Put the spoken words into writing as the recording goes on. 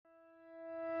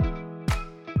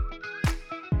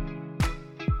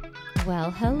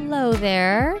Well, hello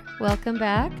there. Welcome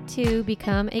back to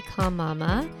Become a Calm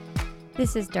Mama.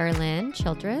 This is Darlene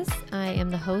Childress. I am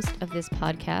the host of this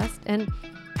podcast. And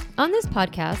on this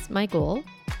podcast, my goal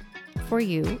for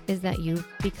you is that you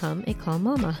become a calm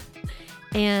mama.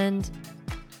 And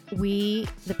the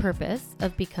purpose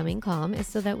of becoming calm is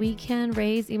so that we can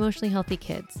raise emotionally healthy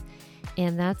kids.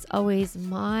 And that's always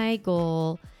my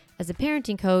goal as a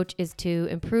parenting coach, is to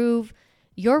improve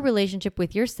your relationship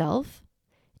with yourself,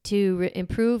 to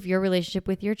improve your relationship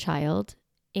with your child,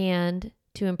 and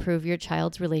to improve your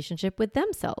child's relationship with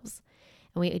themselves.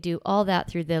 And we do all that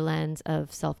through the lens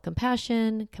of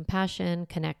self-compassion, compassion,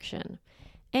 connection,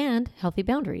 and healthy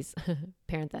boundaries,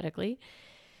 parenthetically.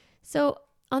 So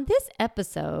on this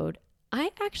episode, I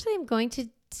actually am going to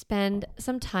spend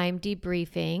some time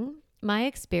debriefing my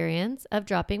experience of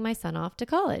dropping my son off to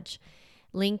college.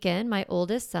 Lincoln, my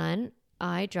oldest son,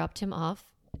 I dropped him off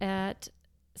at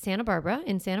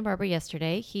in Santa Barbara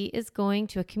yesterday. He is going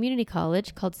to a community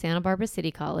college called Santa Barbara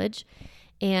City College.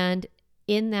 And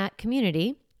in that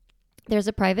community, there's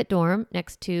a private dorm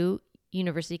next to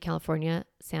University of California,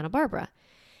 Santa Barbara.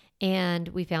 And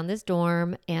we found this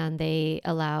dorm, and they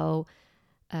allow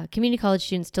community college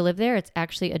students to live there. It's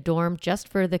actually a dorm just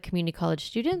for the community college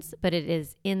students, but it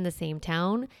is in the same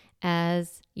town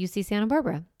as UC Santa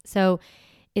Barbara. So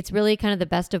it's really kind of the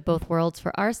best of both worlds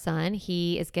for our son.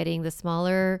 He is getting the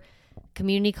smaller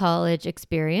community college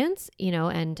experience,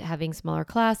 and having smaller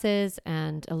classes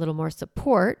and a little more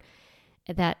support.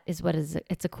 That is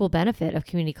it's a cool benefit of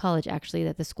community college, actually,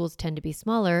 that the schools tend to be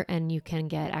smaller and you can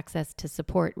get access to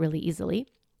support really easily.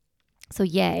 So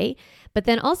yay. But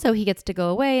then also he gets to go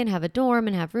away and have a dorm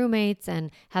and have roommates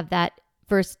and have that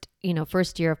first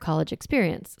year of college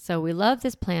experience. So we love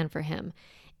this plan for him.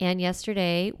 And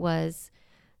yesterday was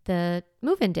the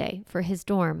move-in day for his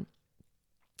dorm.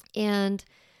 And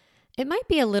it might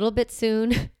be a little bit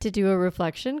soon to do a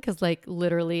reflection because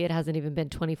literally it hasn't even been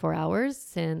 24 hours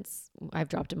since I've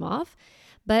dropped him off.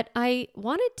 But I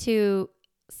wanted to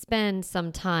spend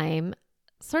some time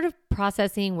sort of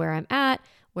processing where I'm at,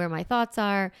 where my thoughts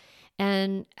are,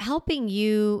 and helping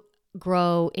you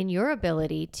grow in your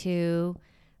ability to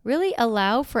really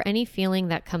allow for any feeling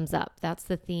that comes up. That's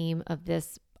the theme of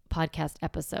this podcast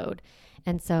episode.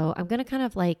 And so I'm going to kind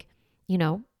of break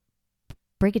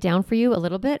it down for you a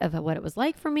little bit of what it was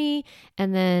like for me.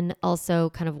 And then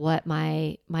also kind of what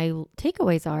my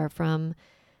takeaways are from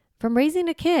raising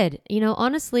a kid.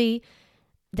 Honestly,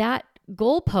 that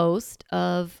goalpost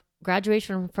of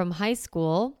graduation from high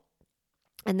school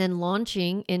and then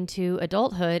launching into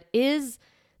adulthood is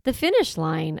the finish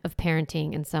line of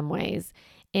parenting in some ways.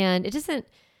 And it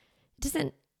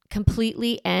doesn't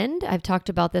completely end. I've talked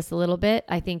about this a little bit.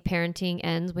 I think parenting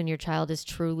ends when your child is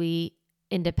truly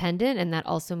independent, and that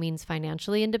also means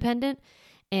financially independent.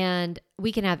 And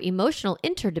we can have emotional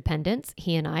interdependence,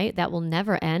 he and I, that will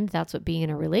never end. That's what being in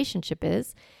a relationship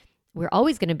is. We're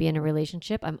always going to be in a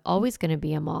relationship. I'm always going to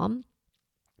be a mom.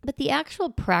 But the actual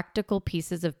practical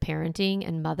pieces of parenting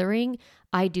and mothering,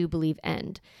 I do believe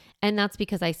end. And that's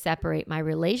because I separate my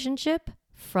relationship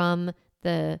from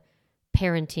the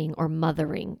parenting or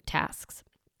mothering tasks.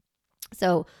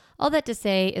 So all that to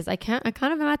say is I kind of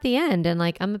am at the end, and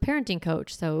I'm a parenting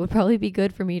coach. So it would probably be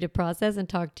good for me to process and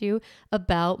talk to you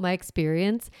about my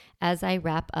experience as I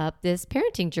wrap up this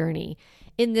parenting journey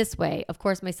in this way. Of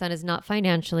course, my son is not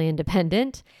financially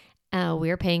independent.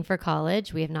 We're paying for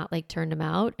college. We have not turned him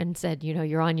out and said,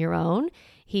 you're on your own.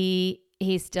 He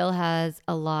still has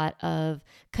a lot of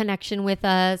connection with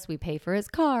us. We pay for his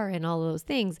car and all those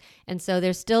things. And so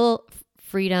there's still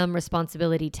freedom,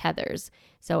 responsibility tethers.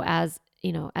 So as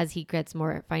he gets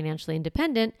more financially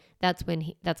independent, that's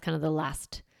when that's kind of the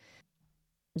last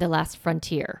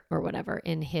frontier or whatever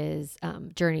in his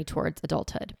journey towards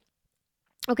adulthood.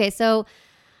 Okay. So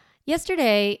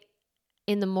yesterday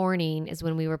in the morning is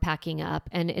when we were packing up.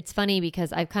 And it's funny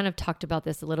because I've kind of talked about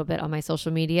this a little bit on my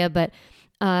social media, but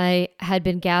I had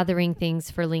been gathering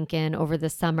things for Lincoln over the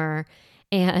summer,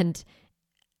 and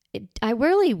I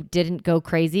really didn't go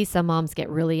crazy. Some moms get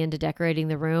really into decorating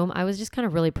the room. I was just kind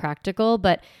of really practical.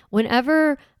 But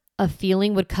whenever a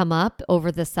feeling would come up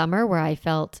over the summer where I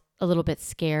felt a little bit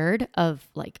scared of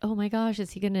oh my gosh,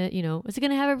 is he going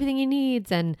to have everything he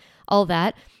needs and all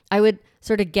that, I would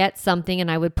sort of get something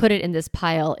and I would put it in this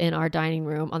pile in our dining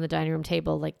room, on the dining room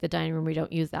table, the dining room we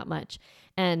don't use that much.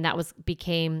 And that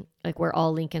became where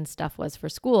all Lincoln's stuff was for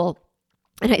school.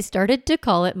 And I started to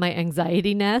call it my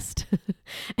anxiety nest.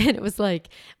 And it was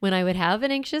when I would have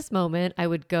an anxious moment, I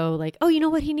would go oh, you know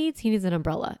what he needs? He needs an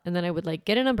umbrella. And then I would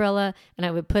get an umbrella and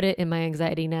I would put it in my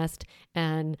anxiety nest.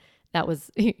 And that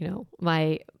was,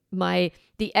 my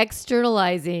the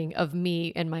externalizing of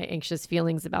me and my anxious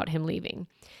feelings about him leaving.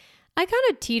 I kind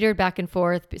of teetered back and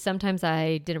forth. Sometimes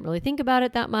I didn't really think about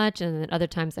it that much. And then other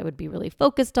times I would be really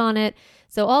focused on it.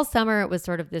 So all summer it was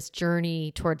sort of this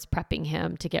journey towards prepping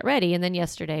him to get ready. And then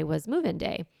yesterday was move-in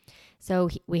day. So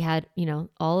we had,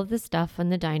 all of the stuff in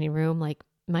the dining room, like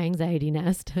my anxiety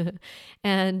nest.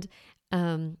 And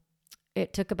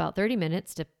it took about 30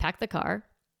 minutes to pack the car.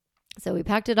 So we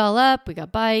packed it all up. We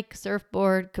got bike,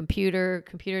 surfboard, computer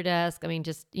desk.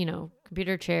 Just,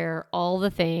 computer chair, all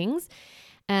the things,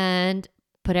 and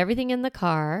put everything in the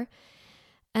car.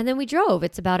 And then we drove.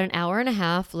 It's about an hour and a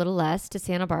half, a little less, to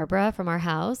Santa Barbara from our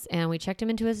house. And we checked him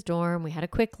into his dorm. We had a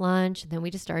quick lunch. And then we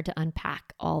just started to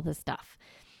unpack all the stuff.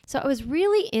 So I was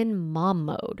really in mom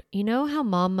mode. You know how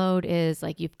mom mode is,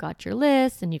 like you've got your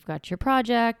list and you've got your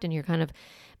project and you're kind of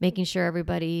making sure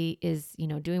everybody is,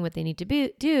 doing what they need to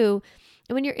do.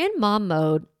 And when you're in mom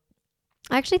mode,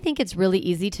 I actually think it's really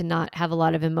easy to not have a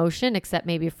lot of emotion, except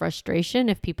maybe frustration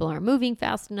if people aren't moving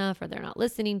fast enough or they're not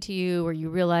listening to you, or you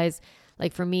realize,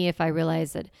 like for me, if I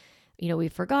realize that, we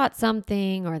forgot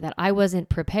something or that I wasn't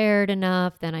prepared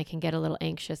enough, then I can get a little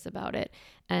anxious about it.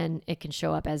 And it can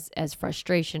show up as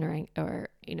frustration or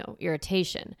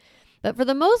irritation. But for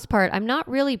the most part, I'm not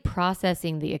really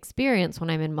processing the experience when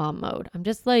I'm in mom mode. I'm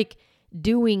just like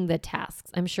doing the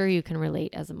tasks. I'm sure you can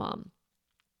relate as a mom.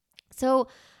 So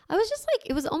I was just like,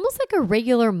 it was almost like a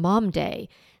regular mom day,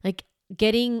 like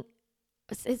it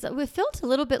felt a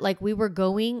little bit like we were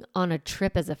going on a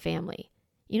trip as a family.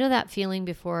 You know that feeling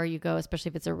before you go, especially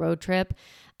if it's a road trip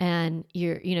and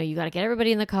you got to get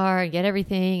everybody in the car and get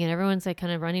everything and everyone's like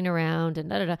kind of running around and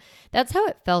da-da-da. That's how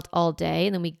it felt all day.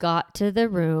 And then we got to the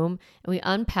room and we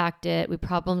unpacked it. We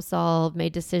problem solved,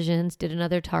 made decisions, did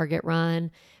another Target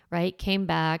run, right? Came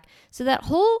back. So that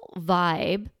whole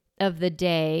vibe of the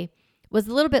day was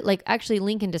a little bit like, actually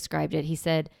Lincoln described it. He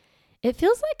said, it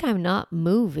feels like I'm not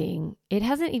moving. It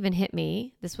hasn't even hit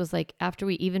me. This was like after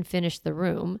we even finished the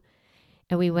room.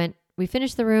 And we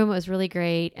finished the room. It was really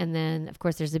great. And then, of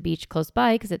course, there's a beach close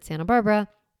by because it's Santa Barbara.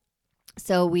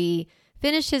 So we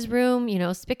finished his room,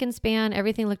 spick and span.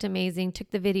 Everything looked amazing.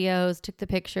 Took the videos, took the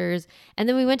pictures. And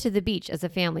then we went to the beach as a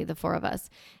family, the four of us.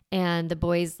 And the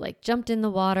boys like jumped in the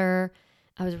water.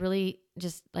 I was really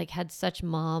just like had such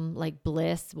mom like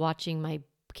bliss watching my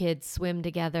kids swim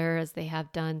together as they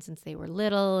have done since they were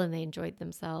little, and they enjoyed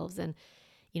themselves. And,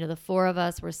 the four of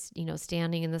us were,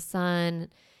 standing in the sun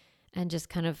and just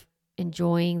kind of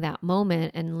enjoying that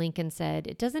moment. And Lincoln said,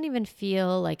 it doesn't even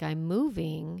feel like I'm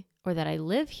moving or that I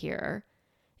live here.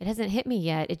 It hasn't hit me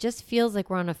yet. It just feels like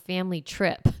we're on a family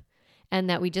trip and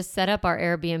that we just set up our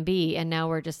Airbnb and now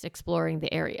we're just exploring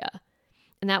the area.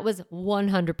 And that was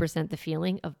 100% the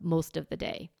feeling of most of the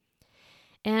day.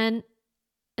 And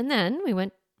then we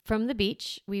went from the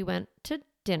beach, we went to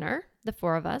dinner, the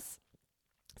four of us.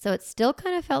 So it still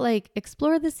kind of felt like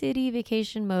explore the city,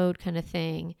 vacation mode kind of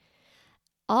thing.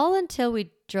 All until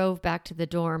we drove back to the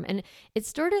dorm. And it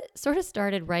sort of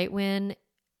started right when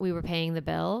we were paying the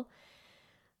bill.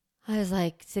 I was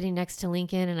like sitting next to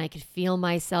Lincoln and I could feel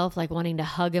myself like wanting to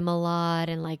hug him a lot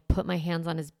and like put my hands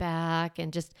on his back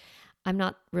and just, I'm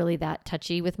not really that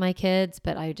touchy with my kids,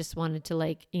 but I just wanted to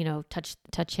like,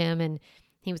 touch him. And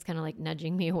he was kind of like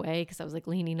nudging me away because I was like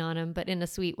leaning on him, but in a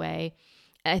sweet way.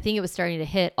 I think it was starting to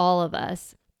hit all of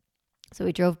us. So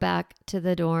we drove back to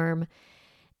the dorm.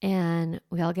 And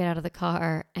we all get out of the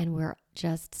car and we're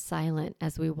just silent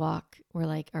as we walk. We're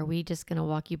like, are we just going to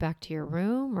walk you back to your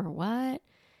room or what?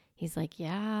 He's like,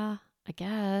 yeah, I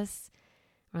guess.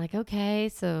 We're like, okay.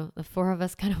 So the four of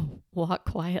us kind of walk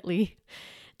quietly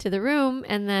to the room.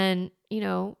 And then,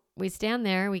 we stand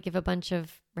there. We give a bunch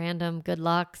of random good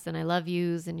lucks and I love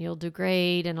yous and you'll do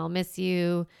great and I'll miss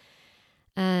you.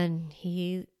 And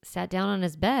he sat down on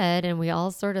his bed and we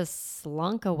all sort of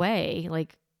slunk away.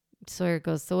 Like, Sawyer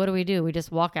goes, so what do? We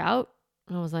just walk out?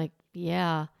 And I was like,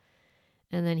 yeah.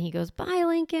 And then he goes, bye,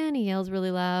 Lincoln. He yells really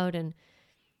loud. And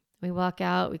we walk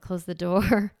out. We close the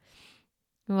door.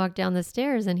 We walk down the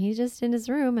stairs and he's just in his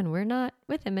room and we're not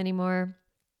with him anymore.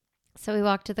 So we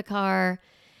walk to the car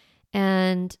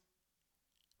and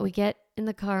we get in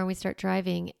the car and we start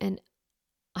driving. And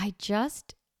I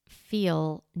just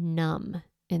feel numb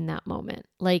in that moment.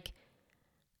 Like,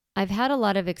 I've had a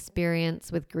lot of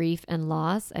experience with grief and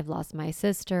loss. I've lost my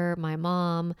sister, my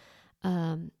mom,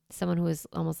 someone who was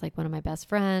almost like one of my best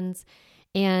friends.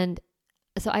 And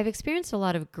so I've experienced a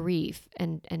lot of grief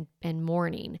and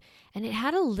mourning. And it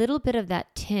had a little bit of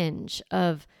that tinge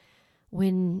of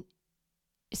when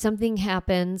something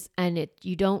happens and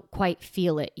you don't quite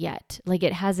feel it yet. Like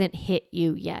it hasn't hit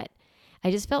you yet.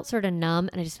 I just felt sort of numb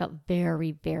and I just felt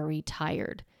very, very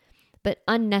tired. but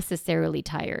unnecessarily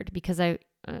tired because it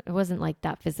wasn't like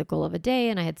that physical of a day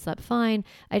and I had slept fine.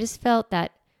 I just felt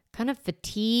that kind of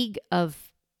fatigue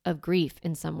of grief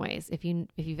in some ways. If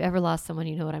you've ever lost someone,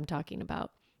 you know what I'm talking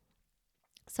about.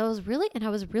 So I was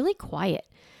really quiet,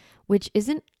 which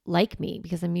isn't like me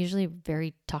because I'm usually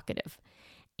very talkative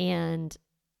and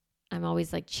I'm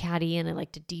always like chatty and I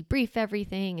like to debrief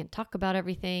everything and talk about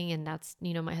everything. And that's,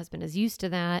 my husband is used to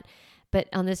that. But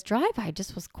on this drive, I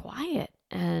just was quiet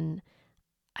and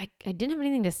I didn't have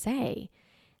anything to say.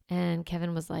 And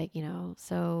Kevin was like,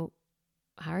 so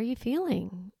how are you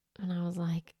feeling? And I was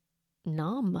like,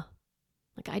 numb.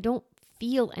 Like, I don't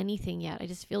feel anything yet. I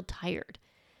just feel tired.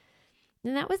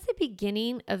 And that was the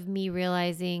beginning of me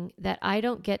realizing that I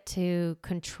don't get to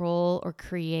control or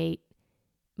create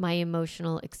my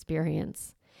emotional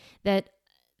experience. That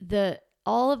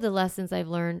all of the lessons I've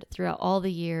learned throughout all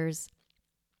the years,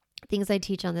 things I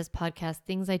teach on this podcast,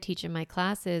 things I teach in my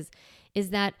classes,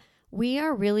 is that we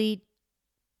are really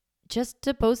just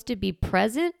supposed to be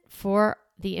present for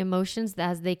the emotions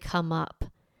as they come up.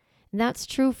 And that's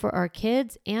true for our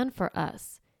kids and for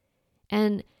us.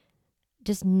 And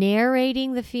just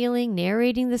narrating the feeling,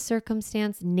 narrating the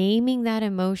circumstance, naming that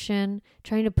emotion,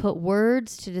 trying to put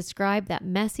words to describe that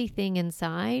messy thing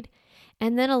inside,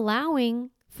 and then allowing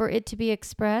for it to be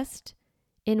expressed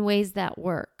in ways that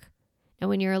work. And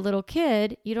when you're a little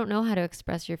kid, you don't know how to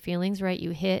express your feelings, right?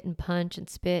 You hit and punch and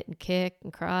spit and kick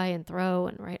and cry and throw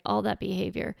and right, all that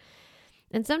behavior.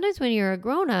 And sometimes when you're a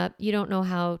grown-up, you don't know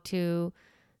how to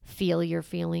feel your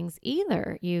feelings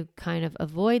either. You kind of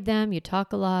avoid them. You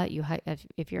talk a lot.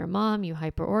 If you're a mom, you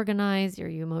hyper-organize or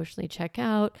you emotionally check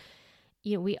out.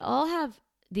 We all have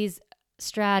these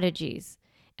strategies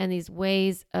and these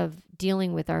ways of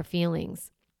dealing with our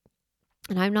feelings.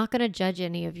 And I'm not going to judge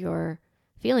any of your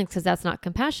feelings because that's not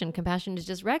compassion. Compassion is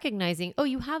just recognizing, oh,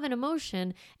 you have an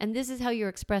emotion and this is how you're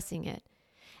expressing it.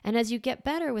 And as you get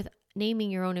better with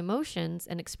naming your own emotions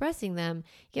and expressing them,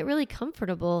 get really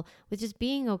comfortable with just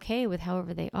being okay with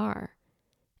however they are.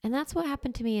 And that's what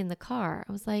happened to me in the car.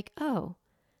 I was like, oh,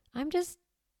 I'm just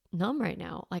numb right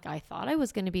now. Like I thought I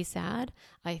was going to be sad.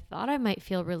 I thought I might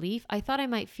feel relief. I thought I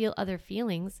might feel other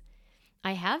feelings.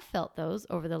 I have felt those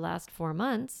over the last 4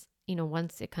 months.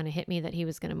 Once it kind of hit me that he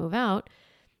was going to move out,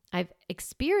 I've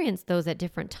experienced those at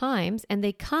different times and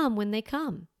they come when they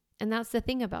come. And that's the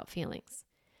thing about feelings.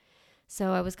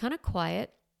 So I was kind of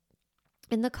quiet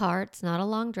in the car. It's not a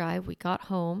long drive. We got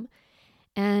home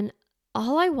and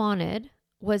all I wanted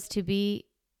was to be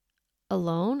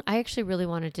alone. I actually really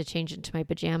wanted to change into my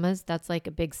pajamas. That's like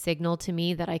a big signal to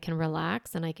me that I can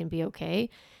relax and I can be okay.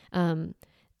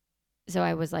 So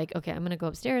I was like, okay, I'm going to go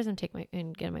upstairs and get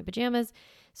in my pajamas.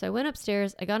 So I went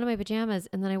upstairs, I got in my pajamas,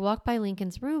 and then I walked by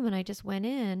Lincoln's room and I just went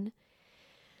in.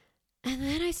 And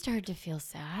then I started to feel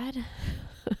sad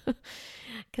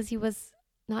because he was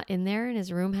not in there and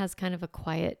his room has kind of a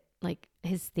quiet, like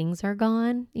his things are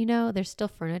gone, there's still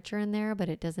furniture in there, but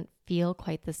it doesn't feel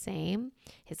quite the same.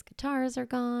 His guitars are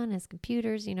gone, his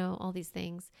computers, all these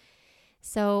things.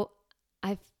 So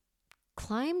I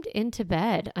climbed into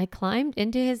bed. I climbed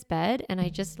into his bed and I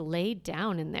just laid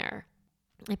down in there.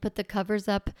 I put the covers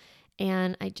up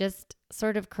and I just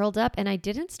sort of curled up and I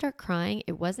didn't start crying.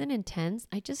 It wasn't intense.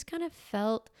 I just kind of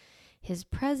felt his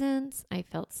presence. I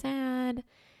felt sad.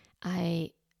 I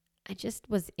just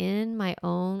was in my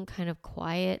own kind of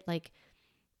quiet, like,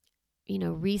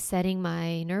 resetting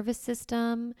my nervous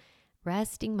system,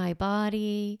 resting my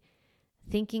body,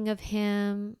 thinking of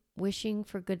him, wishing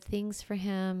for good things for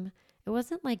him. It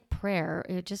wasn't like prayer.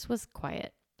 It just was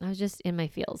quiet. I was just in my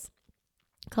feels.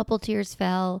 A couple tears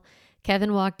fell.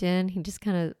 Kevin walked in. He just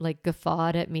kind of like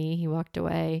guffawed at me. He walked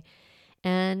away.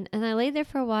 And I laid there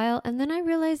for a while. And then I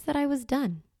realized that I was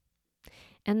done.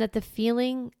 And that the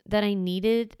feeling that I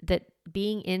needed, that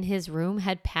being in his room,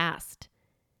 had passed.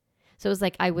 So it was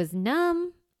like I was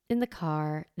numb in the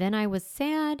car. Then I was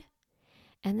sad.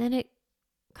 And then it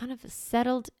kind of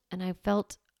settled. And I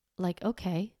felt like,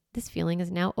 okay, this feeling is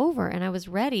now over. And I was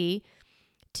ready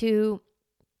to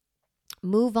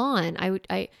move on.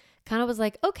 I kind of was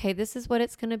like, okay, this is what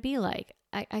it's going to be like.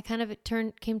 I kind of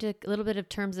came to a little bit of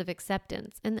terms of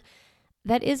acceptance. And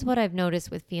that is what I've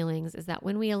noticed with feelings, is that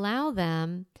when we allow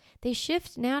them, they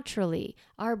shift naturally.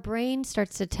 Our brain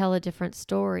starts to tell a different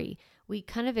story. We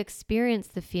kind of experience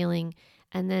the feeling,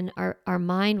 and then our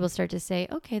mind will start to say,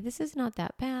 okay, this is not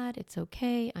that bad. It's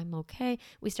okay. I'm okay.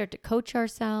 We start to coach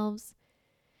ourselves.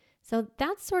 So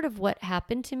that's sort of what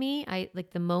happened to me.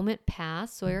 The moment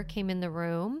passed, Sawyer came in the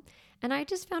room, and I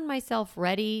just found myself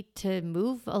ready to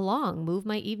move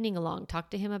my evening along,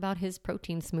 talk to him about his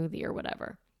protein smoothie or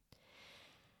whatever.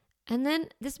 And then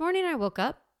this morning I woke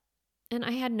up and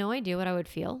I had no idea what I would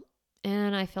feel.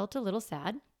 And I felt a little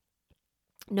sad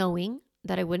knowing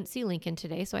that I wouldn't see Lincoln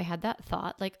today. So I had that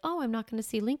thought like, oh, I'm not going to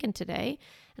see Lincoln today.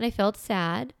 And I felt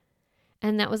sad.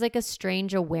 And that was like a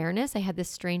strange awareness. I had this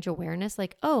strange awareness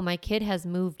like, oh, my kid has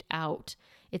moved out.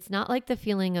 It's not like the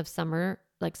feeling of summer,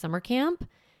 like summer camp,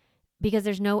 because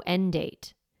there's no end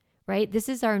date, right? This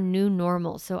is our new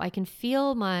normal. So I can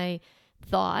feel my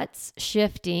thoughts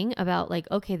shifting about like,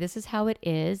 okay, this is how it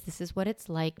is. This is what it's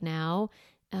like now.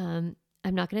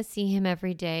 I'm not going to see him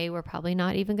every day. We're probably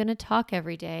not even going to talk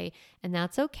every day, and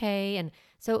that's okay. And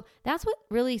so that's what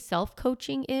really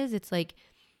self-coaching is. It's like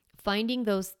finding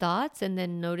those thoughts and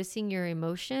then noticing your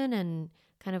emotion and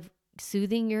kind of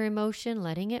soothing your emotion,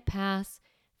 letting it pass,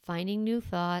 finding new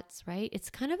thoughts, right?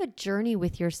 It's kind of a journey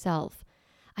with yourself.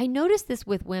 I notice this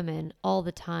with women all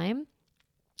the time,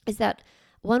 is that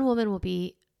one woman will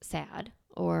be sad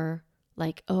or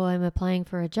like, oh, I'm applying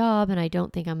for a job and I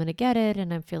don't think I'm going to get it.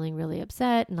 And I'm feeling really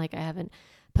upset. And like, I haven't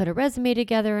put a resume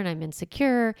together and I'm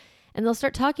insecure. And they'll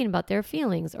start talking about their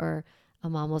feelings. Or a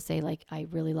mom will say like, I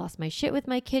really lost my shit with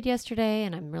my kid yesterday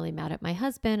and I'm really mad at my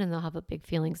husband. And they'll have a big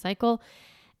feeling cycle.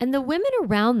 And the women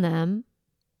around them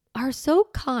are so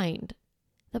kind.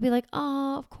 They'll be like,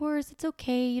 oh, of course, it's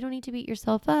okay. You don't need to beat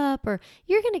yourself up, or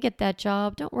you're going to get that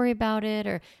job. Don't worry about it.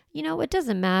 Or, it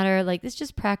doesn't matter. Like, it's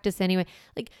just practice anyway.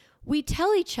 Like, we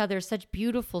tell each other such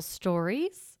beautiful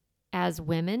stories as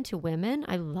women to women.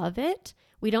 I love it.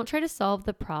 We don't try to solve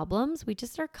the problems. We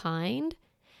just are kind.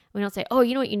 We don't say, oh,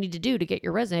 you know what you need to do to get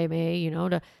your resume,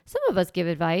 some of us give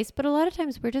advice, but a lot of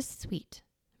times we're just sweet,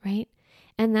 right?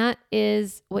 And that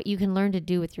is what you can learn to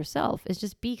do with yourself, is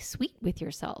just be sweet with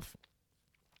yourself.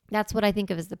 That's what I think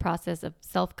of as the process of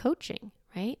self-coaching,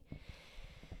 right?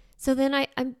 So then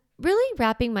I'm really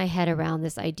wrapping my head around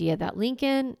this idea that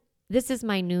Lincoln, this is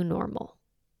my new normal,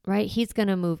 right? He's going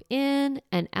to move in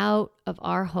and out of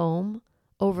our home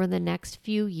over the next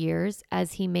few years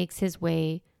as he makes his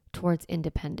way towards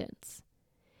independence.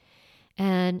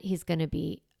 And he's going to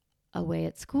be away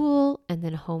at school and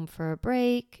then home for a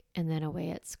break and then away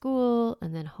at school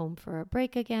and then home for a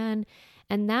break again.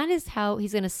 And that is how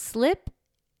he's going to slip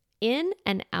in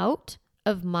and out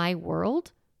of my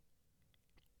world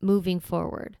moving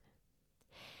forward.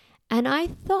 And I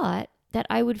thought that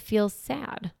I would feel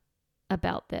sad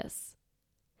about this.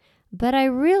 But I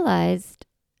realized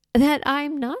that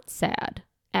I'm not sad,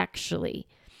 actually.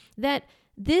 That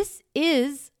this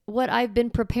is what I've been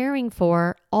preparing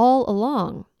for all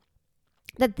along.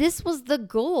 That this was the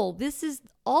goal. This is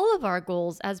all of our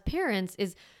goals as parents,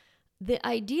 is the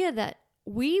idea that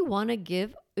we want to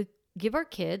give our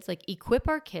kids, like equip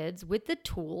our kids with the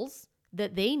tools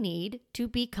that they need to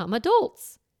become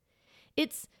adults.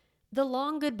 It's the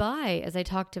long goodbye, as I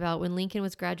talked about when Lincoln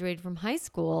was graduated from high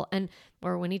school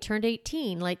or when he turned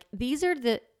 18. Like, these are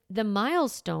the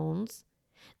milestones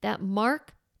that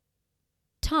mark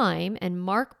time and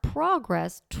mark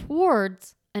progress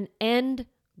towards an end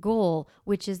goal,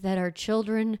 which is that our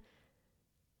children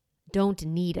don't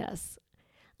need us.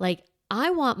 Like, I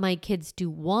want my kids to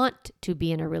want to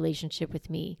be in a relationship with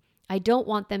me. I don't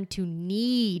want them to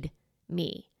need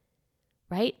me.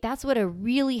 Right? That's what a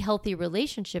really healthy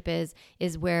relationship is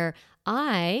where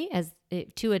I, as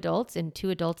two adults in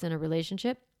a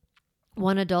relationship,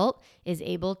 one adult is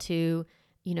able to,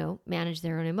 manage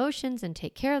their own emotions and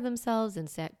take care of themselves and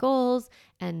set goals,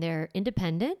 and they're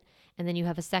independent. And then you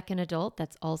have a second adult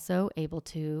that's also able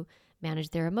to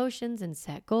manage their emotions and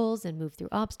set goals and move through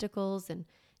obstacles and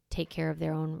take care of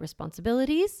their own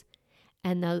responsibilities.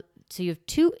 And so you have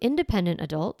two independent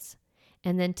adults.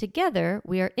 And then together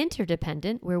we are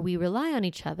interdependent, where we rely on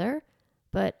each other,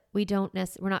 but we're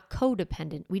not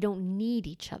codependent. We don't need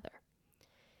each other.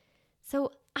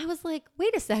 So I was like,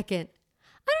 wait a second.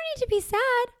 I don't need to be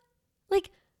sad.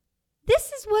 Like,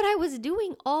 this is what I was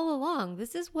doing all along.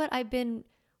 This is what I've been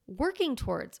working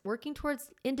towards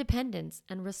independence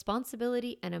and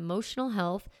responsibility and emotional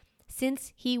health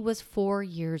since he was 4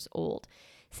 years old.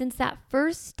 Since that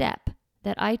first step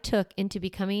that I took into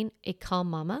becoming a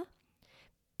calm mama,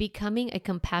 becoming a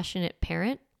compassionate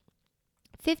parent,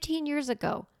 15 years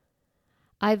ago,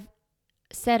 I've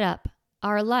set up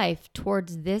our life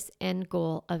towards this end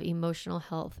goal of emotional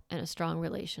health and a strong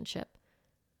relationship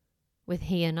with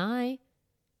he and I,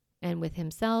 and with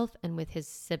himself, and with his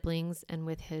siblings, and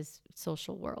with his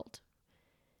social world.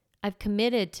 I've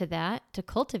committed to that, to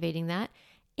cultivating that,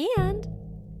 and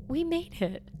we made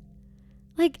it.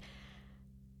 Like,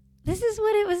 this is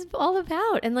what it was all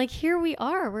about. And like, here we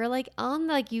are. We're like on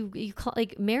like you call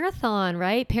like marathon,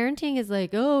 right? Parenting is like,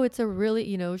 oh, it's a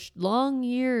really, long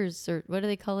years, or what do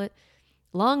they call it?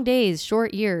 long days,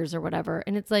 short years or whatever.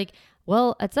 And it's like,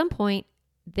 well, at some point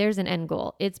there's an end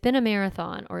goal. It's been a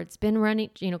marathon or it's been running,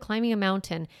 climbing a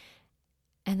mountain.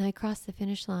 And I crossed the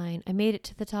finish line. I made it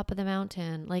to the top of the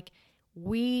mountain. Like,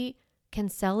 we can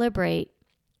celebrate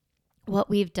what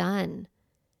we've done.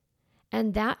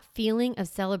 And that feeling of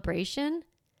celebration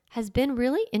has been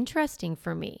really interesting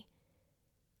for me.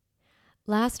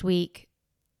 Last week,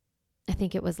 I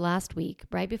think it was last week,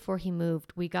 right before he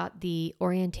moved, we got the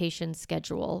orientation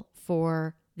schedule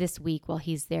for this week while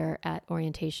he's there at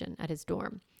orientation at his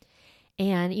dorm.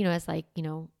 And, it's like,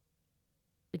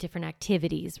 different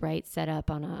activities, right, set up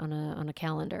on a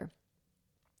calendar.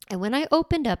 And when I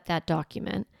opened up that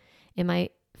document in my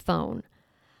phone,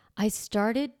 I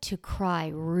started to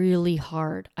cry really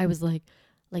hard. I was like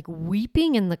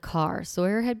weeping in the car.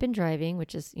 Sawyer had been driving,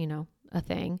 which is, a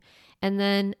thing. And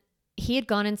then he had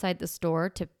gone inside the store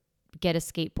to get a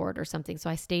skateboard or something. So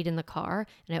I stayed in the car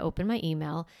and I opened my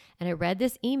email and I read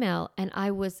this email and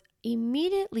I was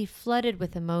immediately flooded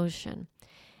with emotion.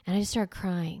 And I just started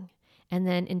crying. And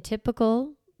then in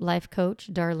typical life coach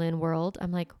Darlene world,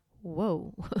 I'm like,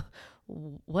 whoa,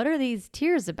 what are these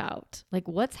tears about? Like,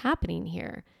 what's happening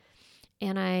here?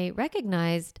 And I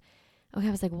recognized, okay,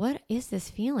 I was like, what is this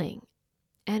feeling?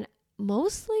 And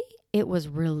mostly it was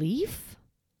relief.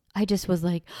 I just was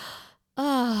like,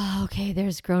 oh, okay,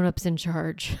 there's grown-ups in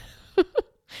charge.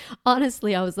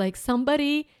 Honestly, I was like,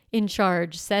 somebody in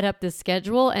charge set up this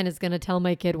schedule and is going to tell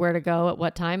my kid where to go at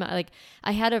what time.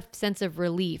 I had a sense of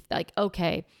relief, like,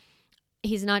 okay,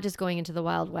 he's not just going into the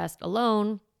Wild West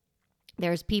alone.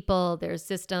 There's people, there's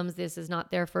systems. This is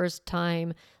not their first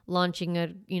time launching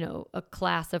a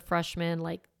class of freshmen.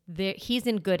 Like, he's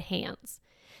in good hands.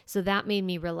 So that made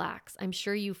me relax. I'm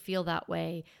sure you feel that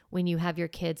way when you have your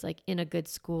kids like in a good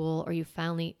school, or you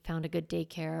finally found a good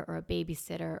daycare or a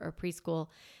babysitter or preschool,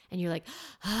 and you're like,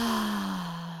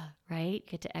 right?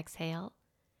 Get to exhale.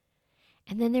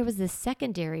 And then there was this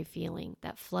secondary feeling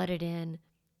that flooded in,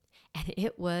 and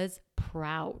it was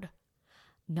proud.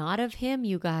 Not of him,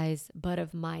 you guys, but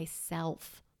of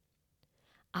myself.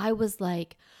 I was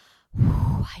like,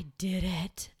 I did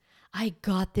it. I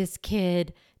got this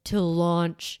kid to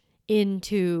launch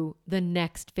into the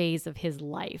next phase of his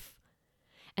life.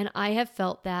 And I have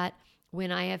felt that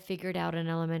when I have figured out an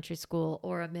elementary school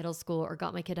or a middle school, or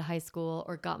got my kid to high school,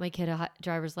 or got my kid a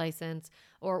driver's license,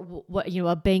 or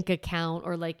a bank account,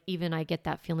 or like even I get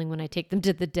that feeling when I take them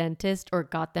to the dentist or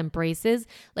got them braces.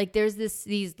 Like, there's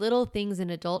these little things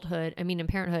in in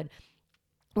parenthood,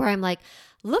 where I'm like,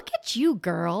 look at you,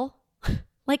 girl.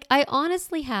 Like, I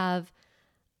honestly have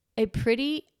a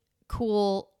pretty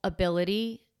cool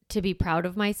ability to be proud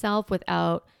of myself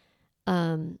without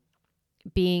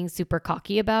being super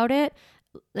cocky about it.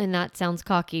 And that sounds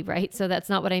cocky, right? So that's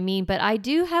not what I mean. But I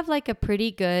do have like a pretty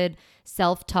good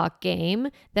self-talk game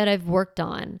that I've worked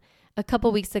on. A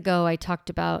couple weeks ago, I talked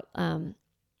about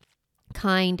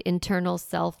kind internal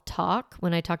self-talk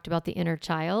when I talked about the inner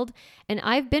child. And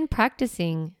I've been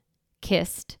practicing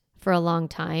KISSed for a long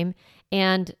time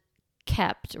and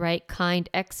kept, right? Kind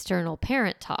external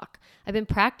parent talk. I've been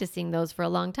practicing those for a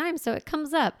long time. So it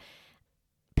comes up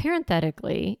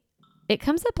parenthetically. It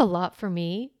comes up a lot for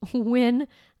me when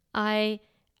I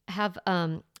have,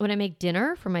 when I make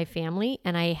dinner for my family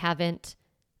and I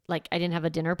didn't have a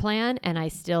dinner plan and I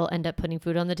still end up putting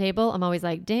food on the table. I'm always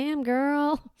like, damn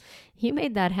girl, you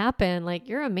made that happen. Like,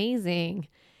 you're amazing.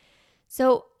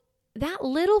 So that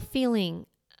little feeling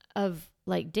of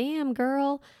like, damn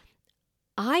girl,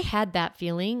 I had that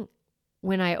feeling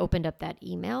when I opened up that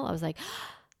email. I was like,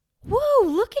 whoa,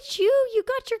 look at you. You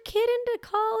got your kid into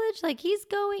college. Like, he's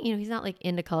going, he's not like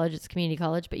into college, it's community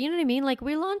college, but you know what I mean? Like,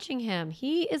 we're launching him.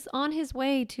 He is on his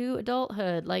way to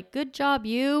adulthood. Like, good job,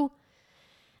 you.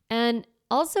 And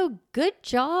also good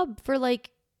job for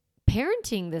like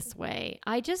parenting this way.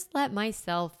 I just let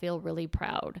myself feel really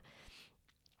proud.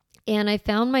 And I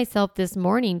found myself this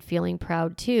morning feeling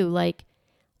proud too. Like,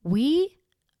 we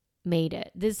made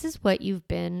it. This is what you've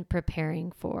been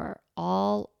preparing for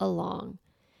all along.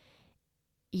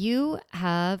 You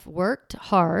have worked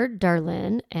hard,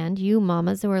 Darlene, and you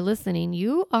mamas who are listening,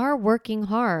 you are working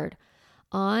hard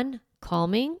on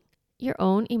calming your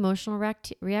own emotional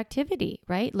reactivity,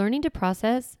 right? Learning to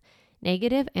process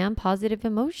negative and positive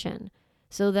emotion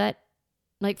so that,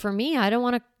 like, for me, I don't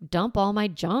want to dump all my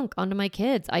junk onto my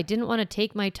kids. I didn't want to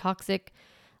take my toxic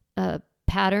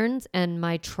patterns and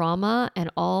my trauma and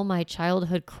all my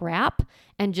childhood crap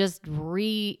and just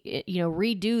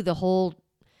redo the whole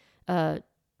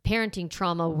parenting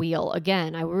trauma wheel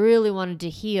again. I really wanted to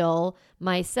heal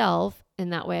myself,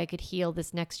 and that way I could heal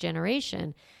this next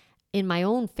generation. in my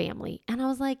own family. And I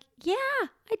was like, yeah,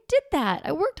 I did that.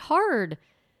 I worked hard.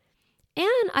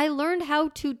 And I learned how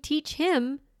to teach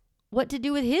him what to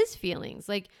do with his feelings.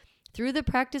 Like through the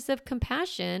practice of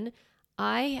compassion,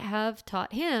 I have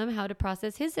taught him how to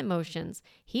process his emotions.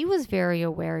 He was very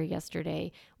aware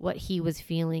yesterday what he was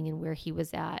feeling and where he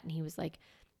was at. And he was like,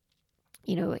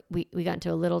 we got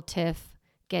into a little tiff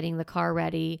getting the car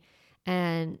ready,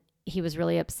 and he was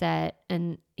really upset,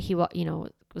 and he was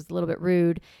a little bit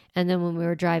rude. And then when we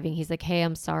were driving, he's like, hey,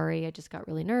 I'm sorry. I just got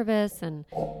really nervous. And,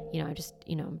 I'm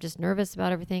just nervous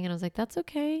about everything. And I was like, that's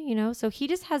okay. So he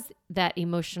just has that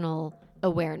emotional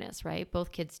awareness, right?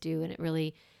 Both kids do. And it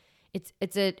really,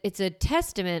 it's a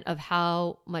testament of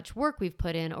how much work we've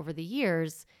put in over the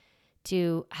years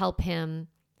to help him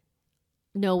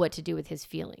know what to do with his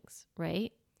feelings,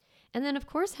 right? And then, of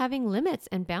course, having limits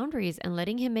and boundaries and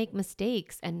letting him make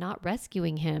mistakes and not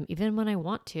rescuing him even when I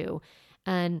want to.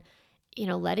 And,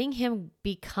 letting him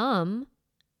become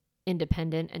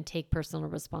independent and take personal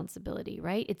responsibility,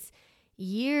 right? It's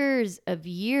years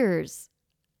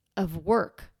of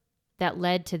work that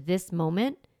led to this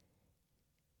moment.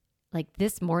 Like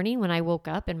this morning when I woke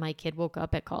up and my kid woke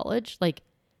up at college, like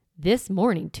this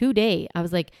morning, today, I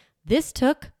was like, this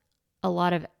took a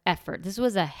lot of effort. This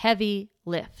was a heavy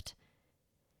lift.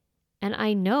 And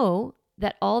I know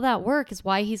that all that work is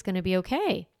why he's going to be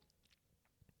okay.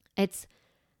 It's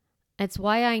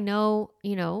why I know,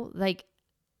 like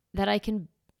that I can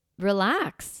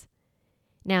relax.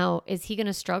 Now, is he going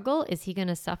to struggle? Is he going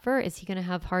to suffer? Is he going to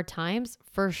have hard times?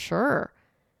 For sure.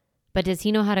 But does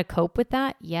he know how to cope with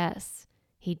that? Yes,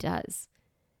 he does.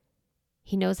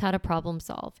 He knows how to problem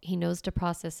solve. He knows to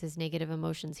process his negative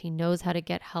emotions. He knows how to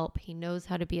get help. He knows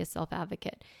how to be a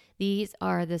self-advocate. These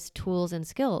are the tools and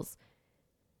skills.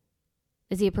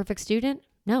 Is he a perfect student?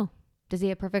 No. Does he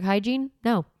have perfect hygiene?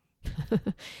 No.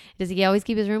 Does he always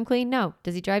keep his room clean? No.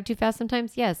 Does he drive too fast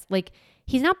sometimes? Yes. Like,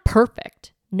 he's not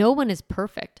perfect. No one is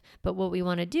perfect. But what we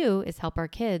want to do is help our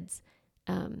kids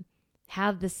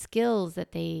have the skills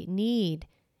that they need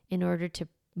in order to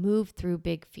move through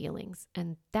big feelings.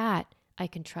 And that I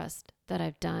can trust that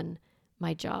I've done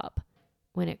my job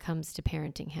when it comes to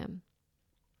parenting him.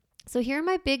 So here are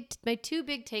my two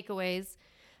big takeaways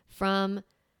from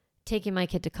taking my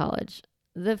kid to college.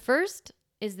 The first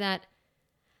is that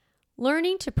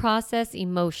learning to process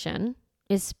emotion,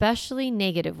 especially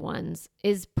negative ones,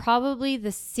 is probably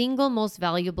the single most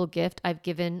valuable gift I've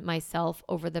given myself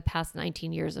over the past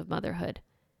 19 years of motherhood.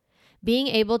 Being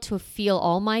able to feel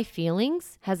all my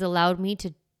feelings has allowed me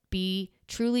to be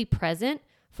truly present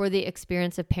for the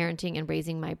experience of parenting and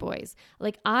raising my boys.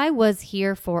 Like, I was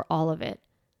here for all of it.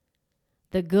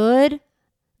 The good,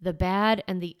 the bad,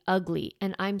 and the ugly.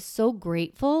 And I'm so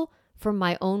grateful for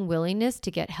my own willingness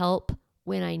to get help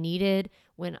when I needed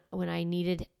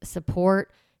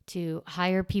support, to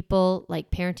hire people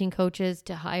like parenting coaches,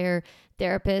 to hire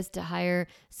therapists, to hire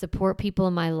support people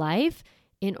in my life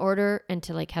in order, and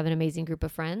to like have an amazing group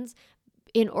of friends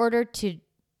in order to,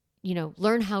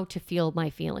 learn how to feel my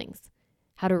feelings,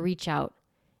 how to reach out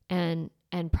and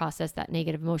process that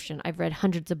negative emotion. I've read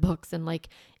hundreds of books and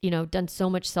done so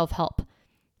much self-help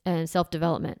and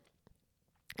self-development.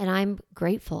 And I'm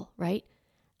grateful, right?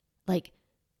 Like,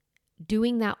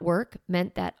 doing that work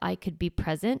meant that I could be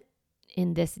present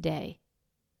in this day,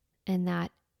 and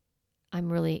that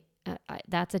I'm really,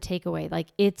 that's a takeaway. Like,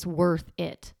 it's worth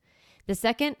it. The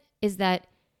second is that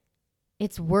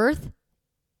it's worth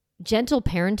gentle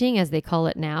parenting, as they call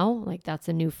it now. Like, that's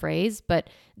a new phrase, but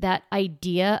that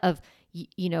idea of,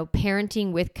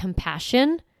 parenting with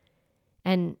compassion,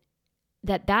 and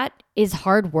that is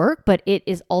hard work, but it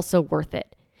is also worth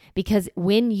it. Because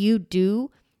when you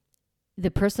do the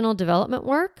personal development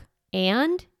work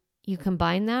and you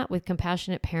combine that with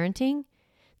compassionate parenting,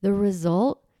 the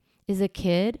result is a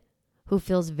kid who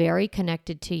feels very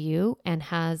connected to you and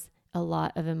has a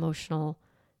lot of emotional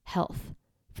health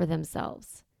for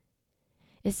themselves.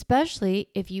 Especially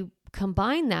if you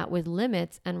combine that with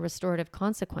limits and restorative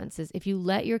consequences. If you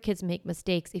let your kids make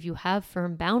mistakes, if you have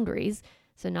firm boundaries,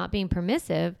 so not being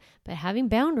permissive, but having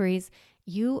boundaries,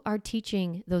 you are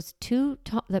teaching those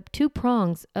the two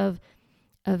prongs of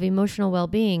emotional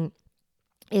well-being,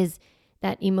 is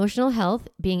that emotional health,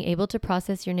 being able to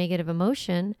process your negative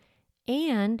emotion,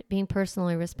 and being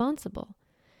personally responsible.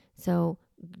 So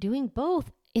doing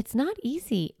both, it's not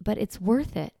easy, but it's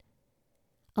worth it.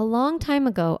 A long time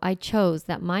ago, I chose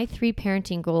that my 3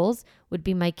 parenting goals would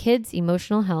be my kids'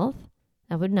 emotional health.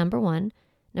 That would number 1.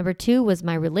 Number 2 was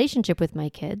my relationship with my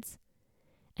kids.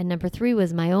 And number 3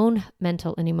 was my own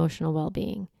mental and emotional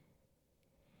well-being.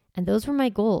 And those were my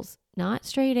goals. not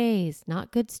straight A's,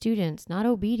 not good students, not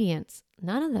obedience,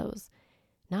 none of those.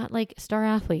 Not like star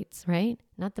athletes, right?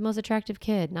 Not the most attractive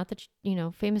kid, not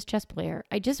the, famous chess player.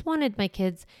 I just wanted my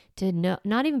kids to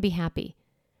not even be happy.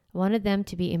 I wanted them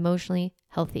to be emotionally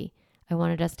healthy. I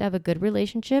wanted us to have a good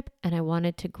relationship, and I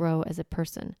wanted to grow as a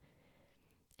person.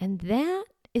 And that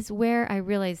is where I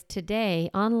realized today,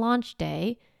 on launch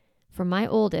day, for my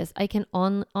oldest, I can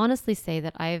honestly say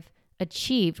that I've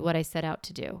achieved what I set out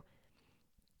to do.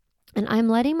 And I'm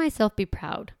letting myself be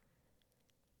proud.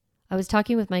 I was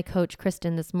talking with my coach,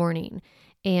 Kristen, this morning,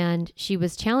 and she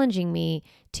was challenging me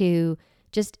to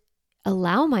just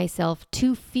allow myself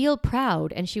to feel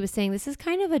proud. And she was saying, this is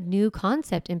kind of a new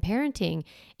concept in parenting.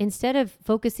 Instead of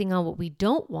focusing on what we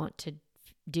don't want to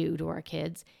do to our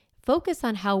kids, focus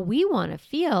on how we want to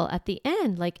feel at the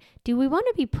end. Like, do we want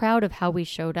to be proud of how we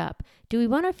showed up? Do we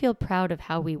want to feel proud of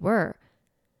how we were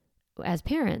as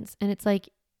parents? And it's like,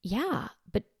 yeah,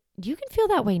 but you can feel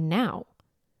that way now.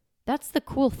 That's the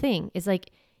cool thing is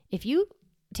like, if you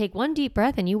take one deep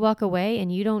breath and you walk away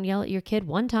and you don't yell at your kid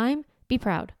one time, be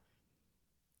proud.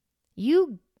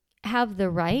 You have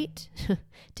the right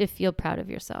to feel proud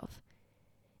of yourself.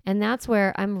 And that's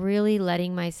where I'm really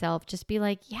letting myself just be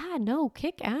like, yeah, no,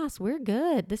 kick ass. We're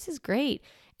good. This is great.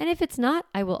 And if it's not,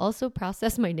 I will also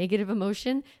process my negative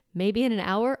emotion. Maybe in an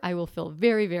hour, I will feel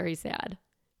very, very sad,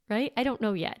 right? I don't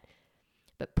know yet.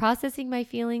 But processing my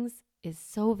feelings is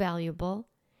so valuable.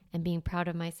 And being proud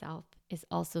of myself is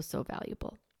also so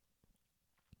valuable.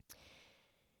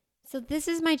 So this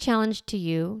is my challenge to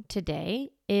you today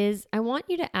is I want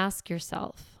you to ask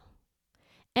yourself,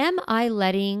 am I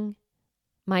letting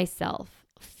myself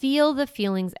feel the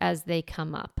feelings as they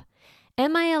come up?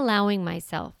 Am I allowing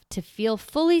myself to feel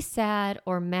fully sad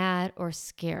or mad or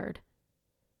scared?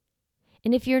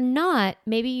 And if you're not,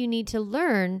 maybe you need to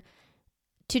learn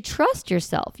to trust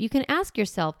yourself. You can ask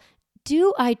yourself,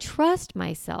 do I trust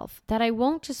myself that I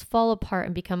won't just fall apart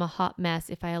and become a hot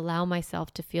mess if I allow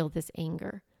myself to feel this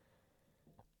anger?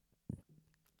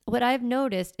 What I've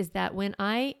noticed is that when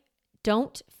I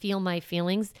don't feel my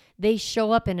feelings, they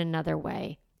show up in another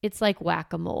way. It's like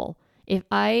whack-a-mole. If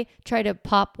I try to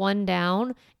pop one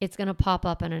down, it's going to pop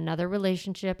up in another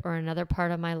relationship or another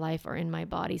part of my life or in my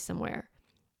body somewhere.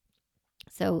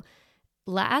 So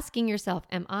asking yourself,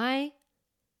 am I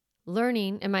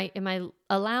learning, am I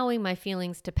allowing my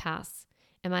feelings to pass?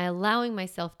 Am I allowing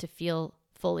myself to feel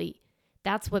fully?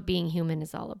 That's what being human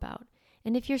is all about.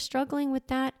 And if you're struggling with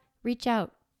that, reach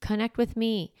out, connect with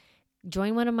me,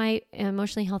 join one of my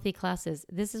emotionally healthy classes.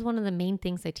 This is one of the main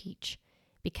things I teach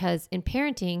because in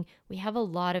parenting, we have a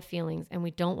lot of feelings and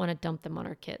we don't want to dump them on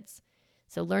our kids.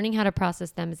 So learning how to process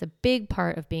them is a big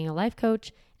part of being a life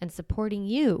coach and supporting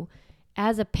you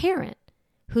as a parent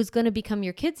who's going to become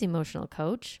your kid's emotional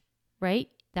coach. Right?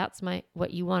 That's what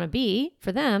you want to be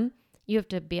for them. You have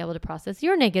to be able to process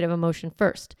your negative emotion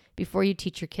first before you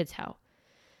teach your kids how.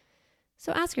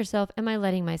 So ask yourself, am I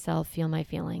letting myself feel my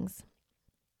feelings?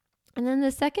 And then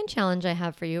the second challenge I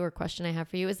have for you or question I have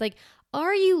for you is like,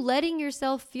 are you letting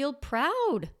yourself feel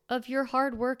proud of your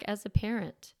hard work as a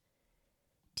parent?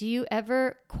 Do you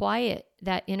ever quiet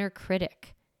that inner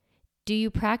critic? Do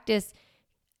you practice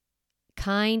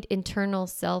kind internal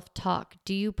self-talk?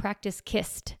 Do you practice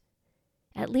KISSed?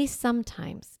 At least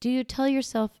sometimes. Do you tell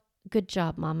yourself, good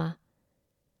job, mama?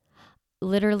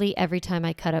 Literally every time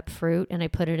I cut up fruit and I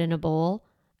put it in a bowl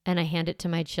and I hand it to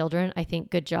my children, I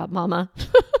think, good job, mama.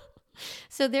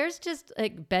 So there's just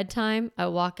like bedtime. I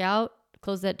walk out,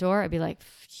 close that door. I'd be like,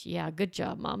 yeah, good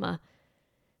job, mama.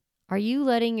 Are you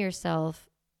letting yourself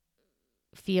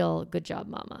feel good job,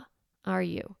 mama? Are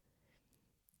you?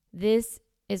 This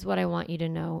is what I want you to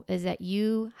know is that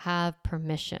you have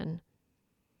permission.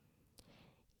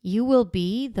 You will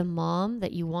be the mom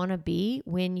that you want to be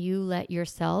when you let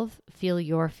yourself feel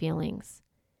your feelings.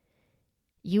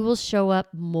 You will show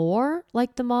up more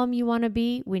like the mom you want to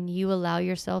be when you allow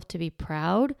yourself to be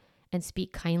proud and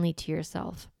speak kindly to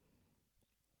yourself.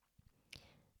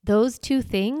 Those two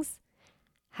things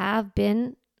have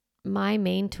been my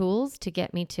main tools to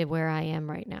get me to where I am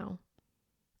right now.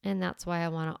 And that's why I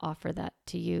want to offer that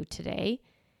to you today.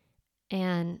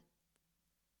 And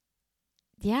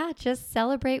yeah, just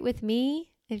celebrate with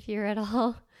me if you're at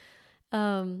all,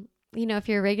 if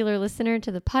you're a regular listener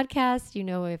to the podcast,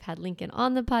 I've had Lincoln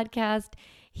on the podcast.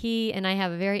 He and I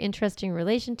have a very interesting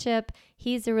relationship.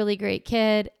 He's a really great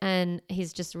kid and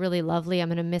he's just really lovely. I'm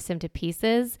going to miss him to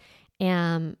pieces.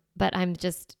 But I'm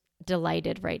just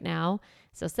delighted right now.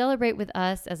 So celebrate with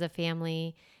us as a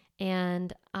family.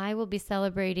 And I will be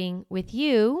celebrating with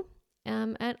you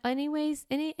at any ways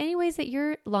that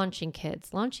you're launching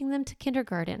kids, launching them to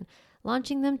kindergarten,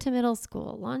 launching them to middle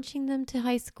school, launching them to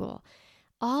high school.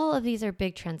 All of these are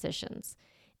big transitions.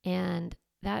 And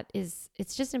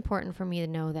it's just important for me to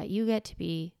know that you get to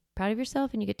be proud of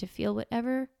yourself and you get to feel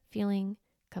whatever feeling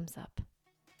comes up.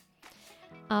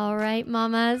 All right,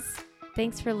 mamas,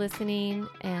 thanks for listening,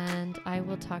 and I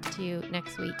will talk to you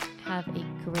next week. Have a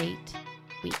great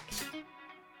week.